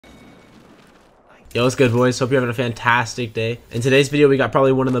Yo, what's good, boys? Hope you're having a fantastic day. In today's video, we got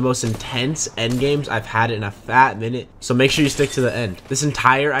probably one of the most intense end games I've had in a fat minute, so make sure you stick to the end. This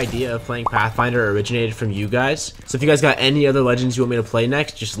entire idea of playing Pathfinder originated from you guys, so if you guys got any other legends you want me to play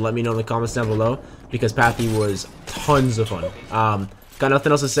next, just let me know in the comments down below, because Pathy was tons of fun. Got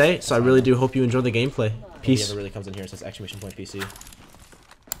nothing else to say, so I really do hope you enjoy the gameplay. Peace. If he ever really comes in here and says exclamation point PC.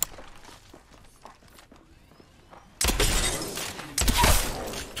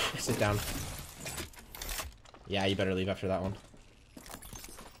 Sit down. Yeah, you better leave after that one.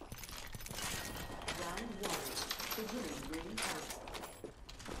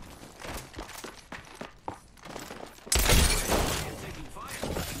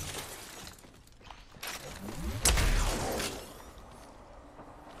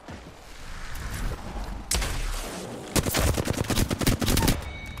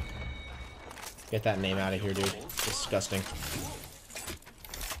 Get that name out of here, dude. Disgusting.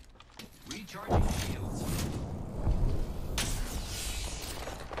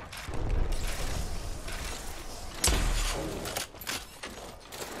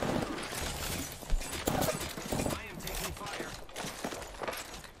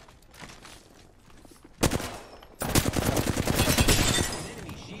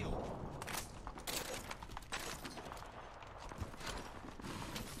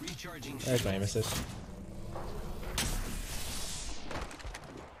 There's my nemesis.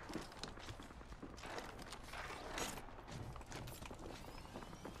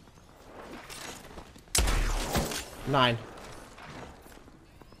 Nine.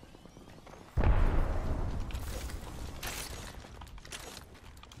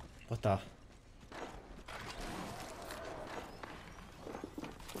 What the?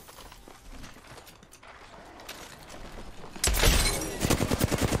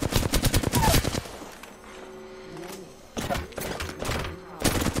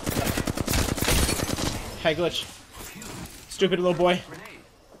 Hey, glitch. Stupid little boy.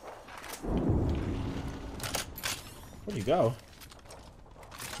 Where'd you go?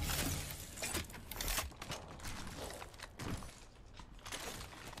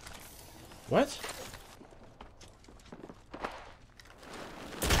 What?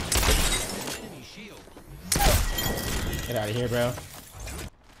 Get out of here, bro.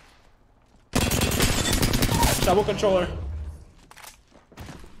 Double controller.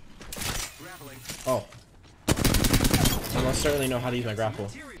 Oh. I most certainly know how to use my grapple.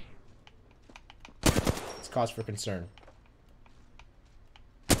 It's cause for concern.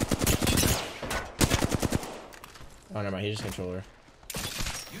 Oh, never mind. He's just a controller.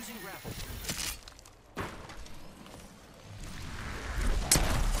 Using grapple.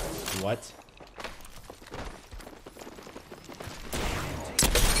 What?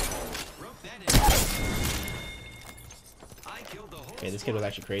 Okay, this kid was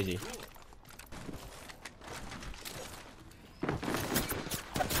actually crazy.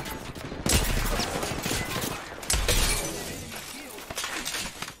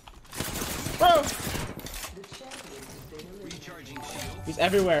 Bro! He's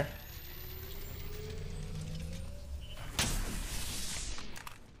everywhere.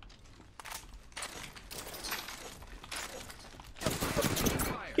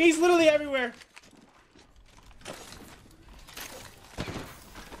 He's literally everywhere.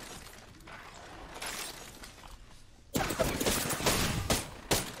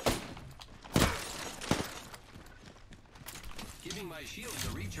 Giving my shields a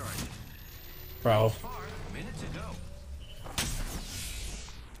recharge. Bro. Minute to go.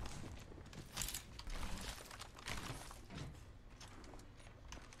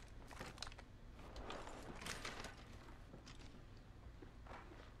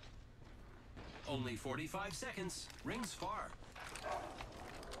 Only 45 seconds. Rings far.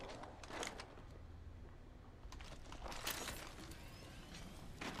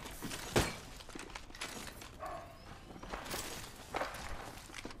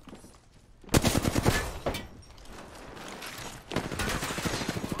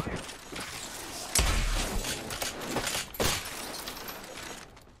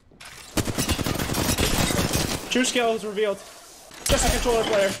 True skill is revealed. Just a controller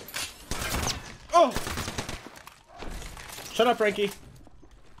player. Oh! Shut up, Frankie.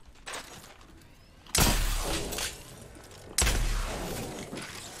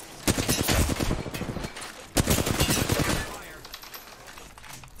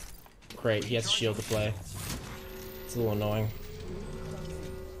 Great, he has a shield to play. It's a little annoying.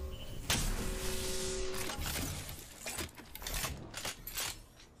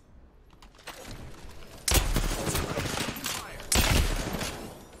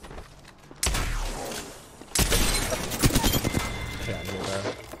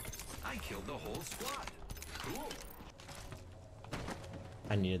 I killed the whole squad. Cool.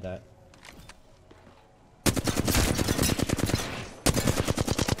 I needed that.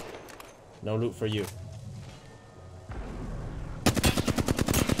 No loot for you.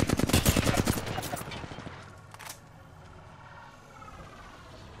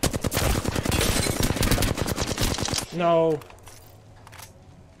 No.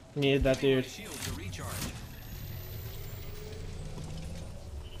 Needed that dude. Shield to recharge.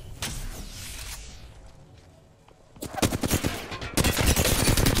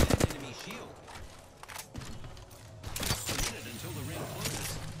 Enemy shield. A minute until the ring closes.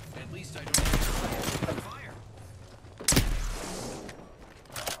 At least I don't have to fire.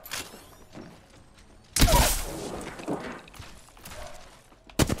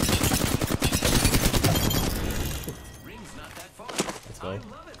 Ring's not that far. Let's go. I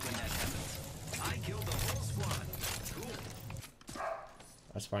love it when that happens. I killed the whole squad. Cool.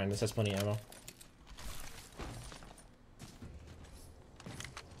 That's fine. This has plenty of ammo.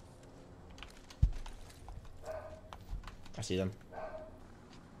 I see them.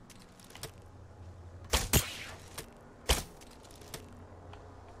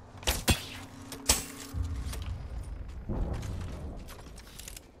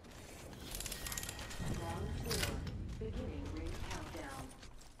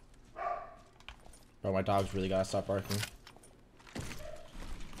 Bro, my dog's really gotta stop barking.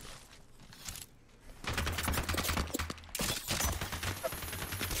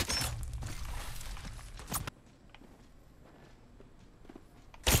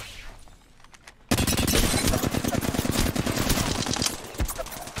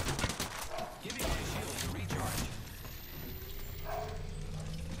 Giving my shield to recharge.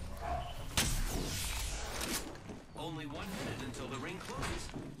 Only 1 minute until the ring closes.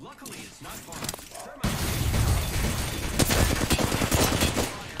 Luckily, it's not far.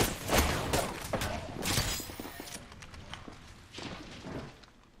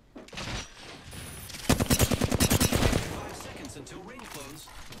 Until ring close.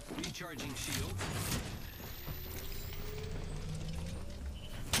 Recharging shield.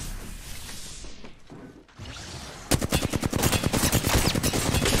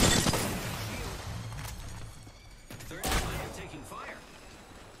 Third line taking fire.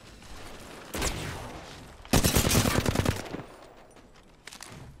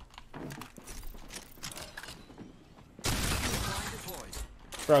 Line deployed.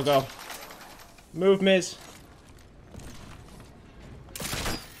 Bro, go. Move, Miz.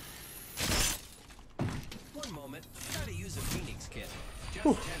 Gotta use a Phoenix kit. Just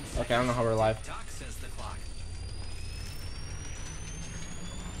Whew. 10 seconds. Okay, I don't know how we're alive. Doc says the clock.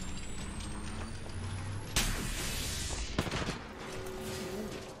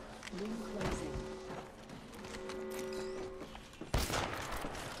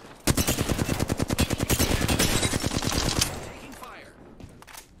 Taking fire.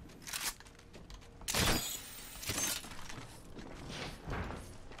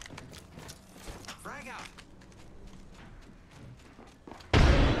 Frag out.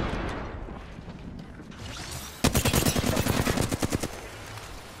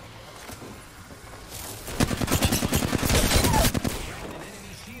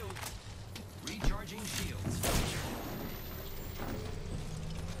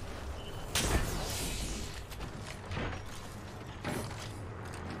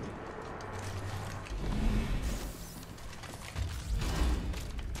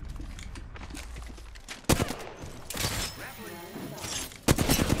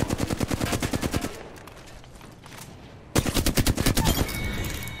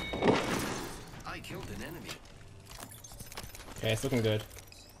 Killed an enemy. Okay, it's looking good.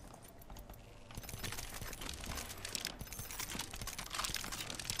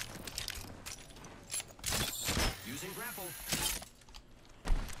 Using grapple.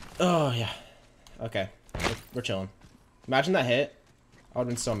 Oh, yeah. Okay. We're chilling. Imagine that hit. I would've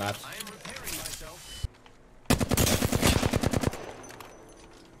been so mad. I am repairing myself.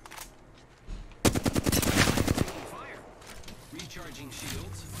 Taking fire. Recharging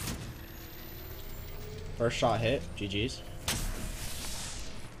shields. First shot hit. GG's.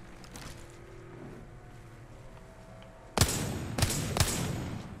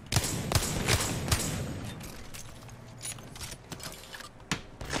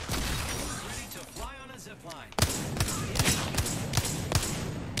 Ready to fly on a zipline.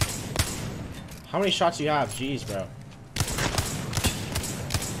 How many shots do you have? Jeez, bro.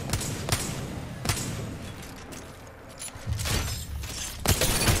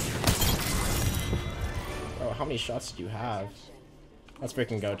 Bro, how many shots do you have? Let's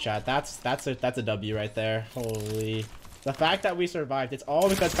freaking go, chat. That's a W right there. Holy. The fact that we survived, it's all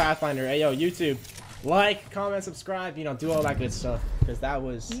because Pathfinder. Hey, yo, YouTube. Like, comment, subscribe, you know, do all that good stuff. Because that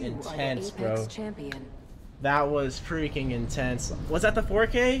was intense, bro. Champion. That was freaking intense. Was that the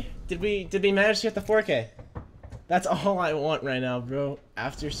 4K? Did we manage to get the 4K? That's all I want right now, bro.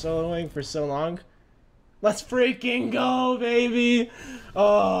 After soloing for so long. Let's freaking go, baby!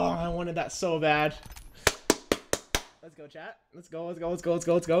 Oh, I wanted that so bad. Let's go, chat. Let's go, let's go, let's go, let's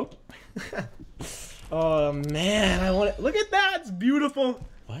go, let's go. Oh, man, I want it. Look at that! It's beautiful.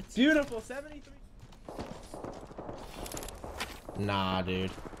 What? Beautiful, 73. Nah,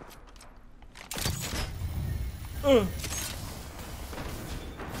 dude. Ugh.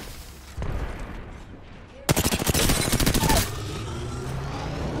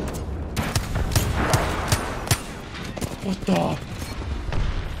 What the?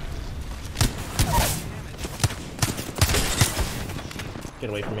 Get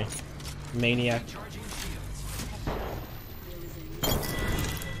away from me. Maniac.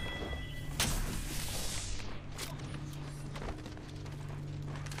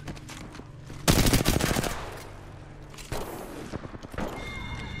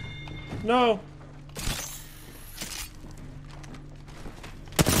 No.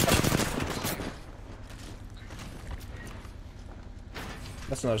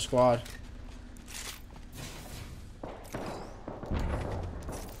 That's another squad.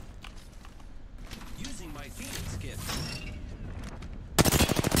 Using my Phoenix kit.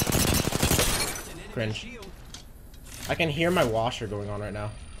 Cringe. I can hear my washer going on right now.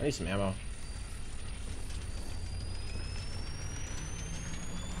 I need some ammo.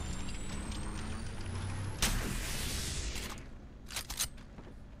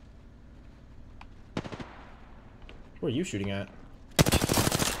 Where are you shooting at?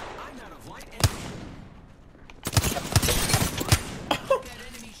 I'm out of light enemy. That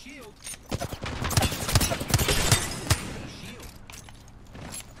enemy shield. Enemy shield.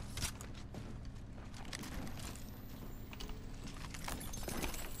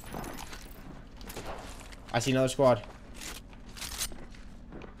 I see another squad.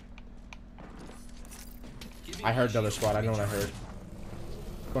 I heard the other squad. I know what I heard.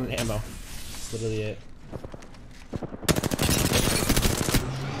 Going to ammo. That's literally it.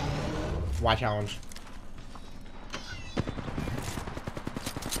 Why challenge?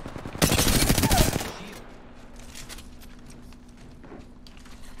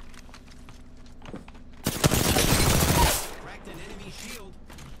 Cracked an enemy shield.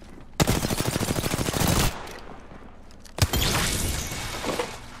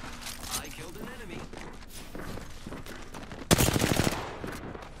 I killed an enemy.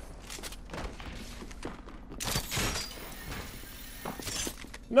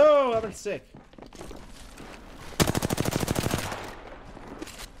 No, I've been sick.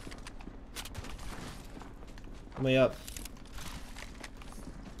 Way up.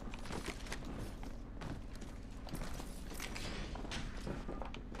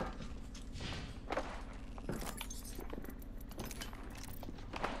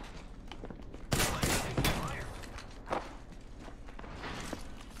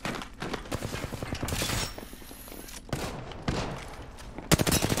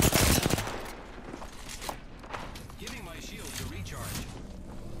 Giving my shield to recharge.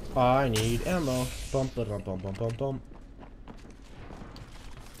 I need ammo. Bump, bum, bum, bum, bum, bum.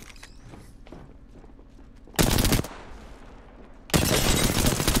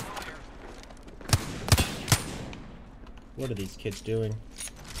 What are these kids doing?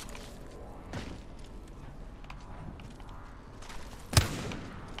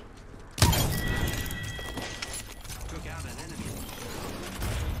 Took out an enemy.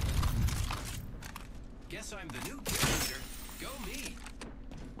 Guess I'm the new kill leader. Go me.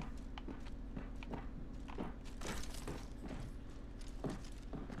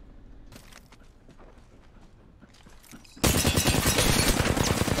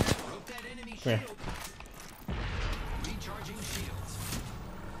 Broke that enemy Come here. shield. Recharging shields.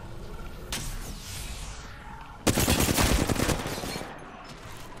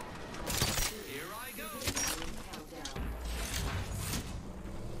 Here I go.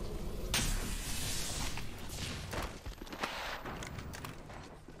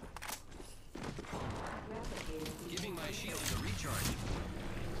 Giving my shield to recharge.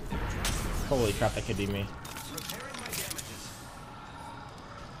 Holy crap, that could be me. Repairing my damages.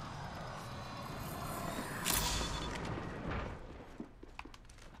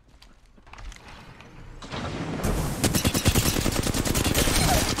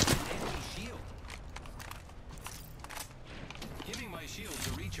 Enemy shield. Giving my shield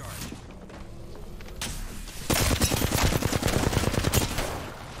to recharge.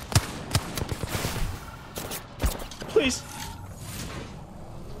 Please.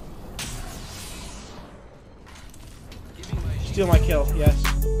 Steal my kill, yes.